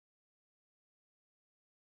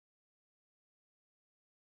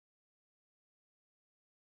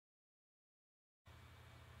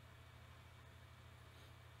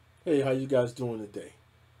Hey, how you guys doing today?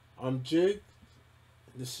 I'm Jig.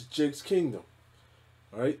 This is Jig's Kingdom.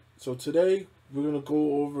 All right. So today we're gonna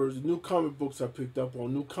go over the new comic books I picked up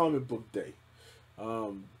on New Comic Book Day,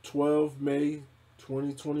 12 May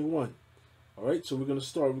 2021. All right. So we're gonna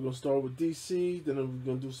start. We're gonna start with DC. Then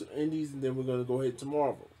we're gonna do some indies, and then we're gonna go ahead to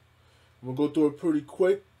Marvel. We'll go through it pretty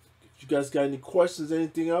quick. If you guys got any questions,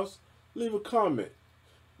 anything else, leave a comment.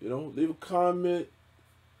 Leave a comment,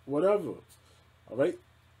 whatever. All right.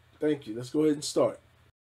 Thank you. Let's go ahead and start.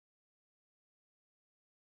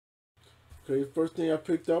 Okay, first thing I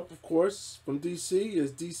picked up, of course, from DC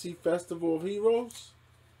is DC Festival of Heroes.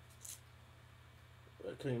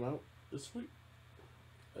 That came out this week.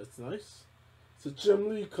 That's nice. It's a Jim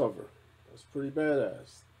Lee cover. That's pretty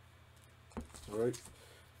badass. Alright.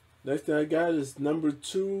 Next thing I got is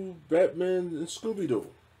 #2 Batman and Scooby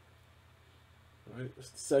Doo. Alright,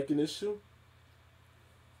 it's the second issue.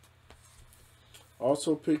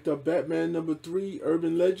 Also picked up Batman #3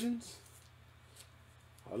 Urban Legends.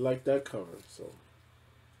 I like that cover, so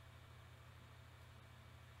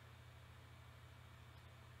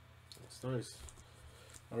that's nice.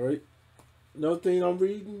 All right. Another thing I'm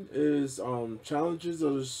reading is Challenges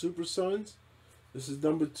of the Super Sons. This is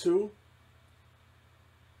 #2.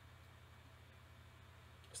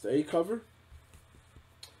 It's the A cover,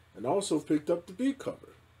 and also picked up the B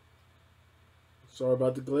cover. Sorry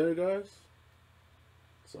about the glare, guys.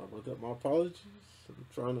 Sorry about that. My apologies. I'm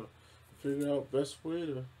trying to figure out best way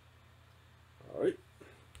to. All right.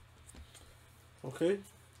 Okay.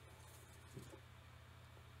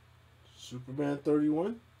 Superman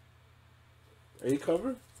 31. A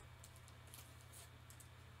cover.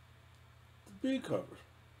 The B cover.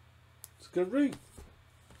 It's a good read.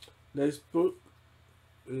 Next book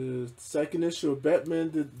is the second issue of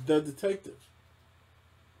Batman the Detective.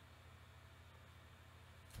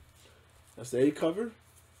 That's the A cover.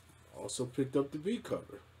 Also picked up the B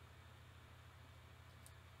cover.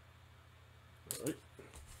 Alright.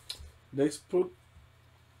 Next book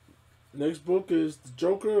is the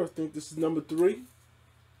Joker. I think this is #3.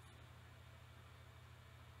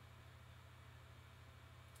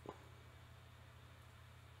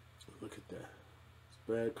 Look at that. It's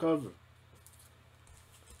a bad cover.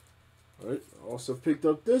 Alright. Also picked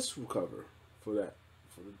up this cover for the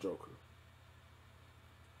Joker.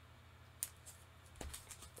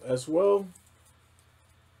 As well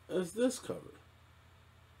as this cover.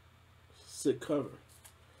 Sick cover.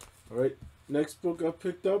 Alright, next book I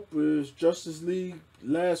picked up is Justice League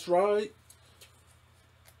Last Ride.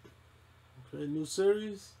 Okay, new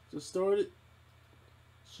series. Just started.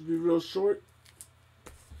 Should be real short.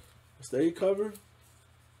 It's the A cover.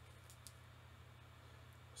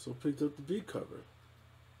 So picked up the B cover.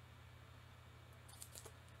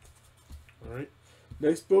 Alright.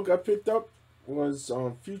 Next book I picked up was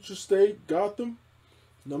Future State Gotham,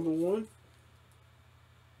 #1.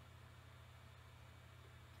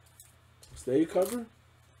 It's the A cover.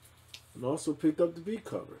 And also picked up the B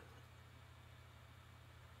cover.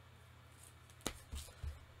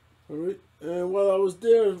 Alright. And while I was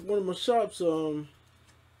there, one of my shops, saw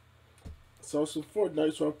some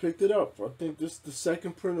Fortnite, so I picked it up. I think this is the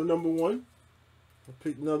second print of #1. I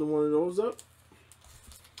picked another one of those up.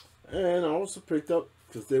 And I also picked up,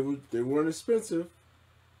 because they weren't expensive,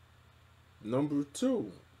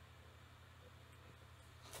 #2.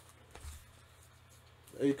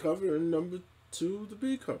 A cover and #2 the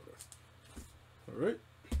B cover. Alright.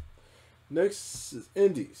 Next is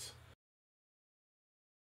Indies.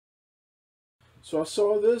 So I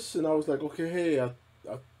saw this and I was like, okay, hey, I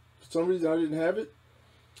for some reason I didn't have it.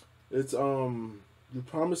 It's You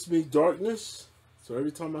Promised Me Darkness. So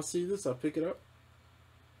every time I see this, I pick it up.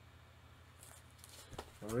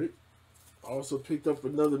 Alright. I also picked up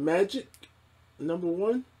another Magic,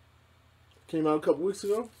 #1. Came out a couple weeks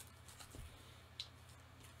ago.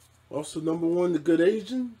 Also #1, The Good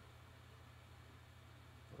Asian.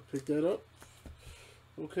 I picked that up.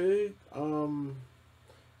 Okay. The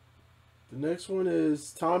next one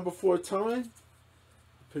is Time Before Time.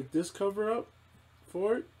 I picked this cover up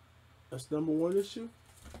for it. That's #1 issue.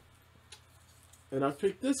 And I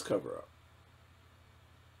picked this cover up.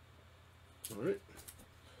 Alright.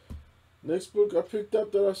 Next book I picked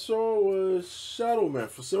up that I saw was Shadow Man.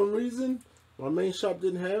 For some reason, my main shop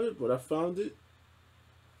didn't have it, but I found it.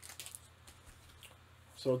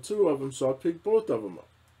 Saw 2 of them, so I picked both of them up.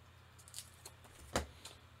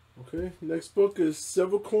 Okay, next book is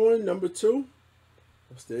Silver Coin #2.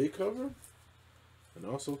 That's the A cover. And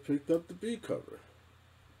also picked up the B cover.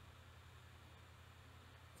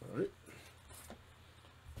 Alright.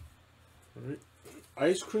 Alright.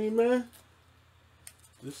 Ice Cream Man.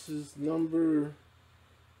 This is number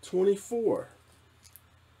 24.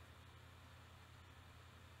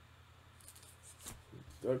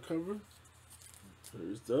 That cover.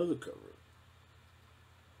 Here's the other cover.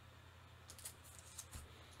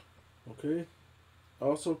 Okay. I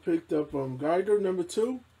also picked up Geiger number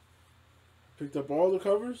 2. Picked up all the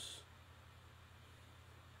covers.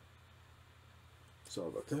 Sorry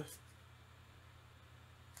about that.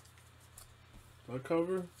 That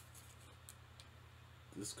cover.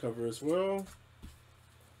 This cover as well.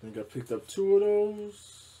 I think I picked up 2 of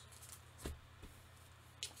those.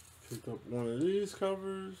 Picked up one of these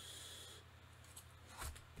covers.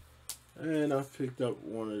 And I picked up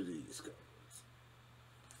one of these covers.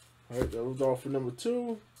 Alright, that was all for number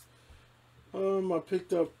 2. I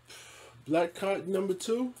picked up Black Cotton number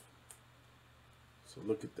 2. So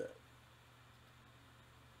look at that.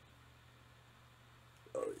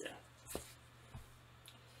 Oh yeah.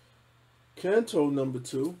 Canto number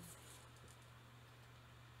 2.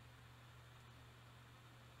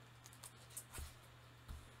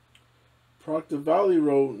 Proctor Valley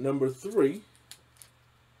Road number 3.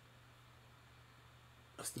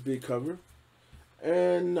 That's the big cover.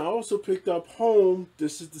 And I also picked up Home.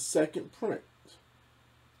 This is the second print.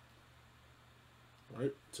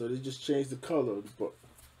 Alright, so they just changed the color of the book.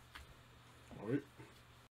 Alright.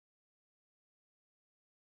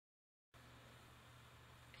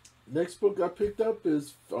 Next book I picked up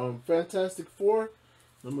is Fantastic Four,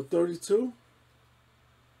 number 32.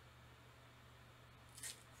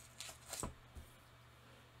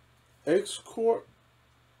 X-Corp,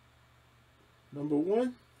 number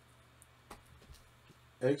 1.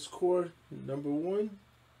 X-Corp, number 1.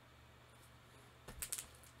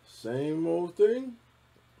 Same old thing.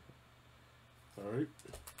 Alright.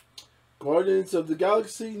 Guardians of the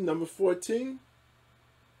Galaxy, number 14.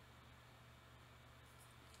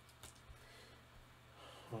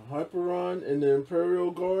 Hyperon and the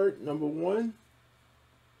Imperial Guard, number 1.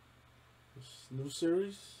 This new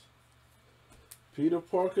series. Peter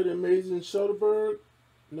Parker, the Amazing Shuttleberg,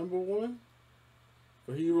 number 1.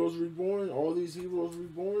 For Heroes Reborn, all these Heroes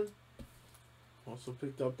Reborn. Also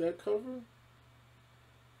picked up that cover.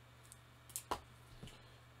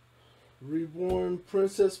 Reborn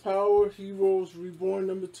Princess Power, Heroes Reborn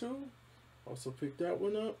number 2. Also picked that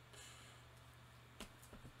one up.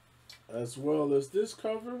 As well as this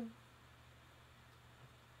cover.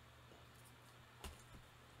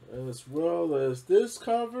 As well as this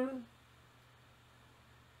cover.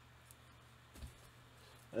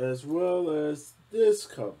 As well as this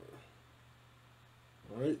cover.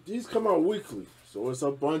 Alright, these come out weekly, so it's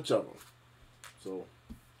a bunch of them. So,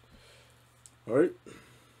 alright.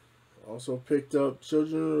 Also picked up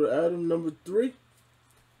Children of Adam number 3.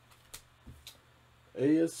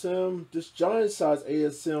 ASM, this giant size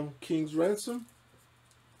ASM King's Ransom.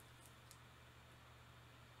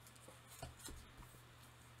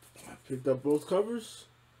 I picked up both covers.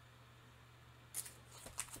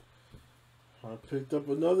 I picked up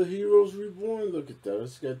another Heroes Reborn. Look at that.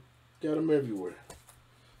 It's got them everywhere.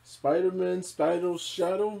 Spider-Man, Spider's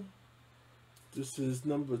Shadow. This is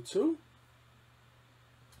number 2.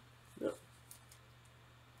 Yep.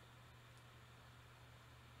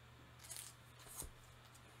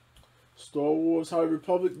 Star Wars High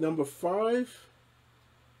Republic number 5.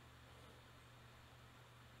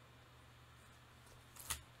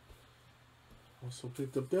 Also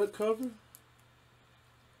picked up that cover.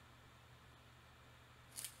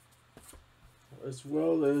 As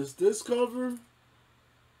well as this cover.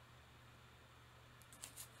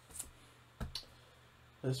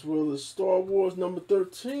 As well as Star Wars number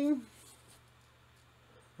 13.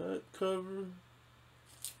 That cover.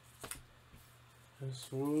 As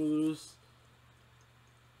well as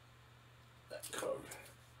that cover.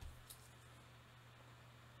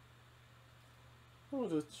 Oh,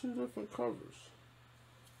 there's 2 different covers.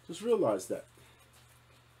 Just realized that.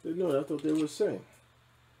 Didn't know that. I thought they were the same.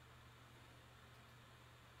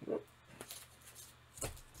 Yep.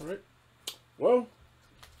 Alright. Well.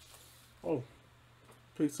 Oh.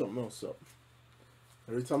 Pick something else up.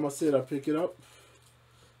 Every time I say it, I pick it up.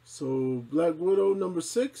 So, Black Widow number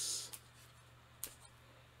 6.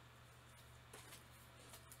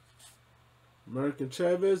 American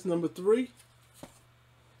Chavez number 3.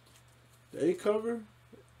 The A cover.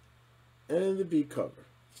 And the B cover.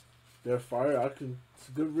 They're fire. It's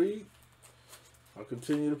a good read. I'll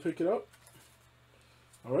continue to pick it up.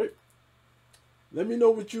 Alright. Let me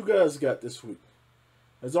know what you guys got this week.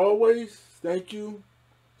 As always, thank you.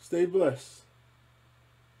 Stay blessed.